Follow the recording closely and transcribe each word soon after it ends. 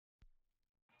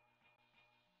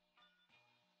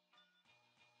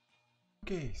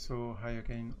Okay, so hi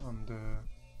again on the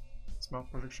Smart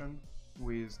Projection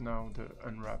with now the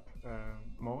Unwrap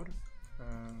mode.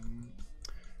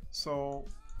 So,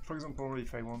 for example,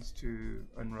 if I want to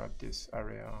unwrap this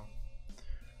area,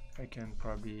 I can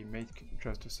probably make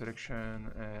just a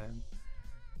selection, and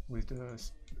with the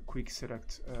quick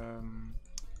select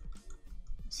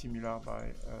similar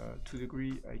by 2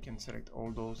 degrees, I can select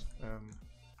all those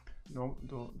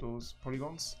those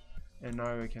polygons. And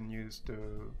now I can use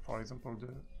for example,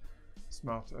 the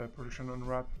Smart Projection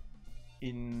Unwrap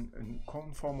in a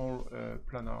conformal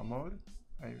planar mode.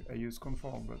 I use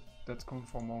conform, but that's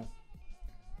conformal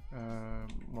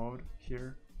mode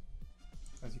here,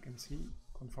 as you can see,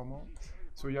 conformal.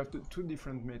 So you have two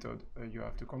different methods. You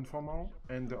have the conformal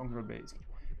and the angle based,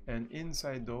 and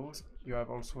inside those you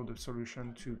have also the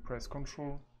solution to press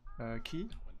Control key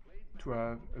to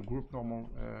have a group normal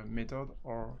method,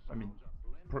 or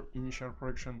initial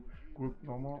projection group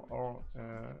normal, or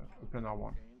a planar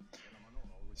one.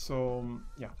 So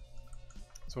yeah,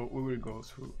 so we will go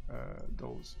through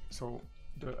those. So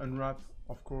the unwrap,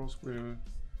 of course, will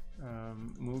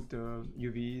move the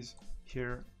UVs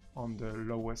here on the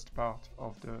lowest part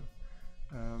of the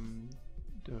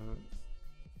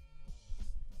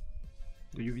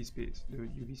UV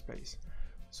space.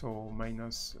 So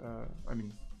minus,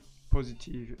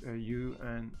 positive U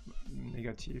and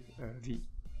negative V.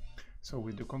 So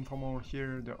with the conformal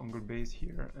here, the angle base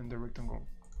here, and the rectangle.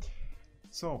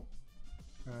 So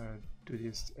to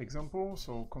this example,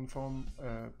 so conform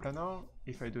planar,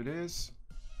 if I do this,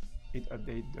 it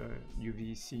updates the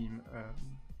UV seam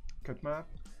cut map,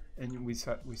 and we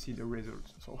see the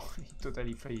result. So it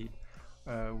totally failed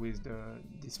with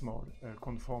this mode,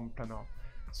 conform planar.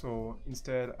 So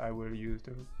instead I will use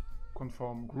the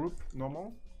conform group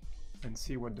normal and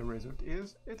see what the result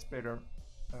is. It's better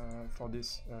for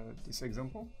this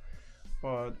example,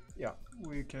 but yeah,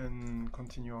 we can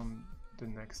continue on the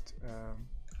next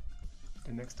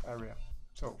area.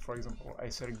 So for example, I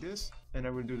select this and I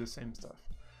will do the same stuff.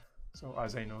 So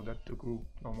as I know that the group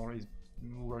normal is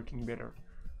working better.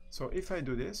 So if I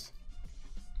do this,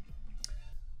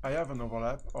 I have an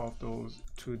overlap of those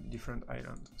two different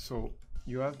islands. So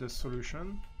you have the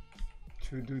solution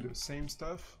to do the same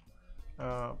stuff,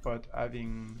 but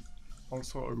having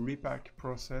also a repack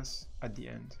process at the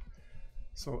end.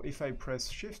 So if I press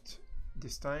Shift,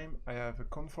 this time I have a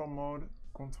conformal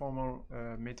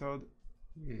method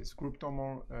with group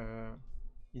normal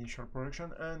initial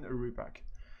projection and a repack.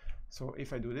 So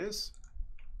if I do this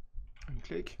and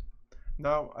click,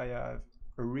 now I have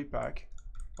a repack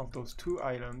of those two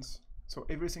islands. So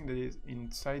everything that is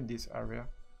inside this area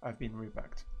have been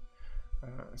repacked.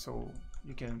 So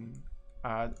you can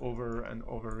add over and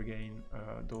over again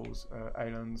those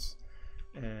islands,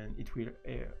 and it will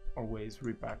always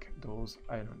repack those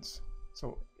islands.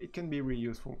 So it can be really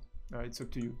useful. It's up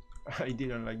to you. I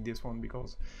didn't like this one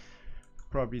because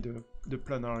probably the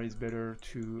planar is better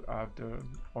to have the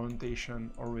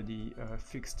orientation already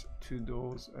fixed to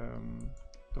those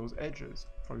edges,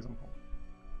 for example.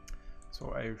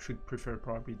 So I should prefer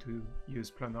probably to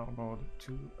use planar mode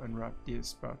to unwrap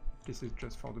this, but this is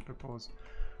just for the purpose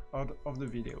of the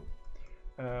video.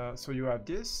 So you have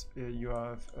this, you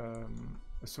have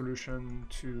a solution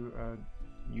to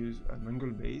use an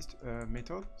angle-based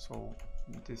method. So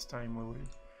this time we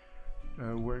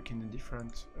will work in a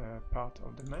different part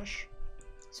of the mesh.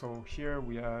 So here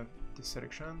we have the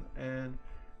selection, and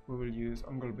we will use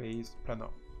angle-based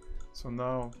planar. So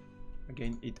now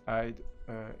again it hides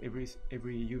every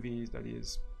UV that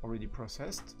is already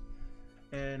processed,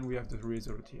 and we have the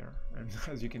result here. And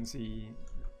as you can see,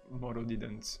 Modo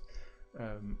didn't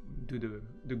do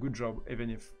the good job, even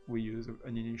if we use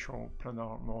an initial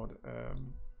planar mode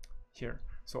here.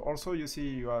 So also you see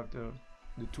you have the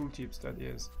tooltips that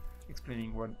is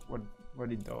explaining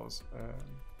what it does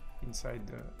inside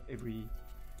every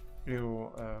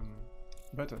little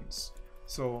buttons.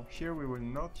 So here we will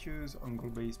not use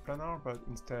angle-based planar, but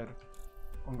instead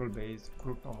angle-based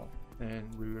group normal, and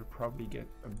we will probably get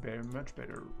a much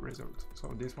better result.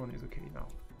 So this one is okay now.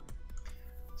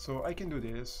 So I can do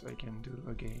this. I can do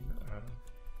again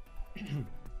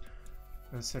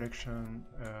a selection.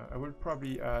 I will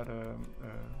probably add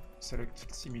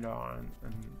select similar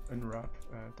and unwrap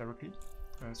directly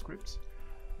scripts.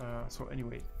 So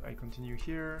anyway, I continue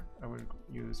here. I will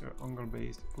use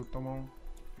angle-based group normal,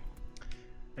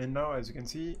 and now as you can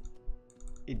see,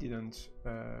 it didn't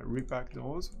repack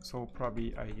those. So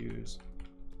probably I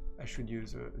should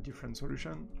use a different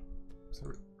solution.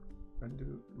 So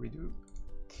undo, redo.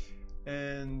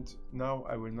 And now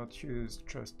I will not use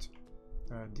just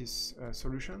this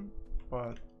solution,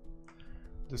 but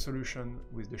the solution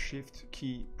with the shift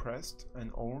key pressed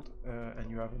and hold, and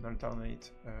you have an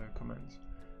alternate command.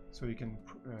 So you can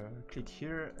click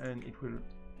here and it will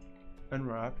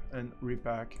unwrap and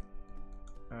repack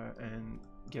and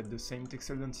get the same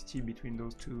textile density between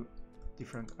those two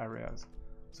different areas.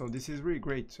 So this is really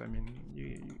great. I mean,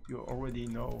 you already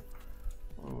know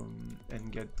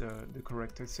and get the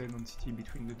correct textile density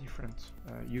between the different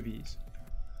UVs.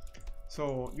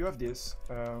 So you have this.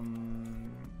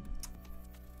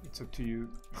 It's up to you.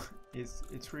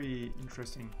 It's really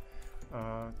interesting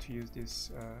to use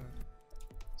this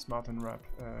Smart Unwrap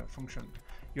function.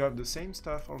 You have the same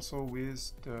stuff also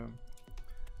with the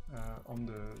on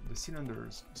the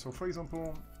cylinders. So for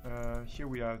example, here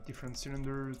we have different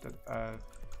cylinders that have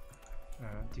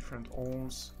different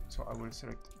holes. So I will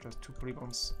select just 2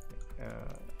 polygons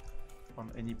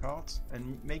on any part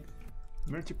and make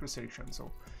multiple selections.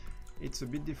 So it's a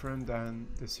bit different than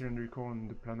the cylindrical and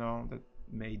the planar that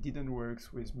didn't work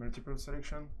with multiple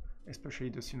selection, especially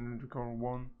the cylindrical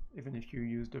one, even if you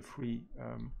use the free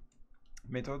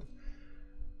method.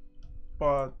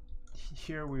 But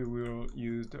here we will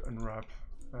use the unwrap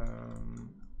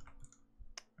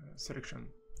selection.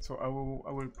 So I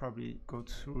will probably go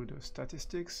through the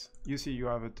statistics. You see you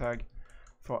have a tag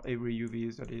for every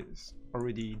UV that is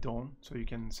already done, so you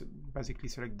can basically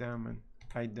select them and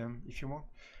hide them if you want.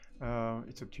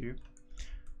 It's up to you.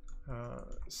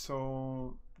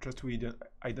 So just to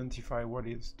identify what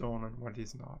is done and what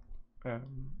is not.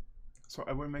 So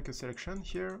I will make a selection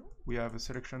here. We have a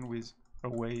selection with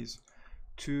always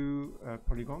 2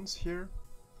 polygons here,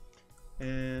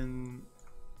 and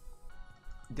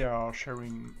they are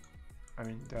sharing, I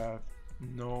mean, they have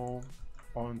no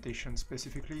orientation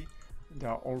specifically. They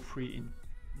are all free in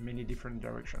many different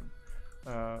directions.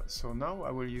 So now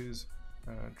I will use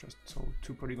just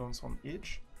 2 polygons on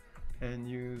each and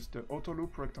use the auto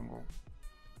loop rectangle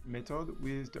method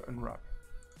with the unwrap.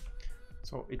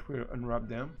 So it will unwrap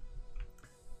them,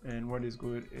 and what is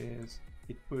good is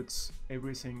it puts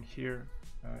everything here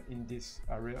in this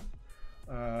area,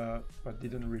 but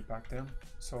didn't repack them.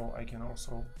 So I can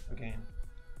also again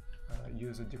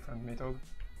use a different method.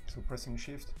 So pressing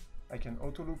shift, I can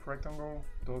auto loop rectangle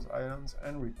those islands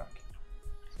and repack.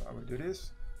 So I will do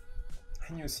this,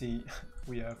 and you see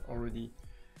we have already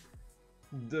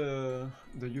the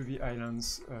UV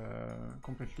islands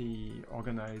completely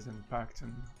organized and packed,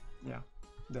 and yeah,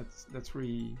 that's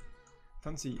really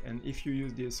fancy. And if you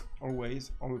use this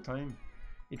always, all the time,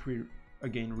 it will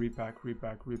again repack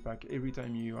every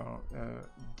time you are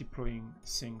deploying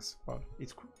things. But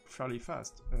it's fairly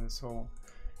fast, so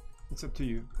it's up to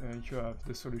you. You have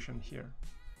the solution here.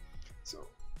 So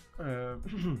I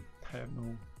have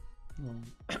no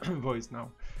voice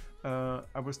now.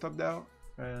 I will stop there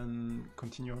and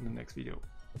continue on the next video.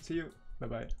 See you. Bye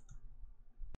bye.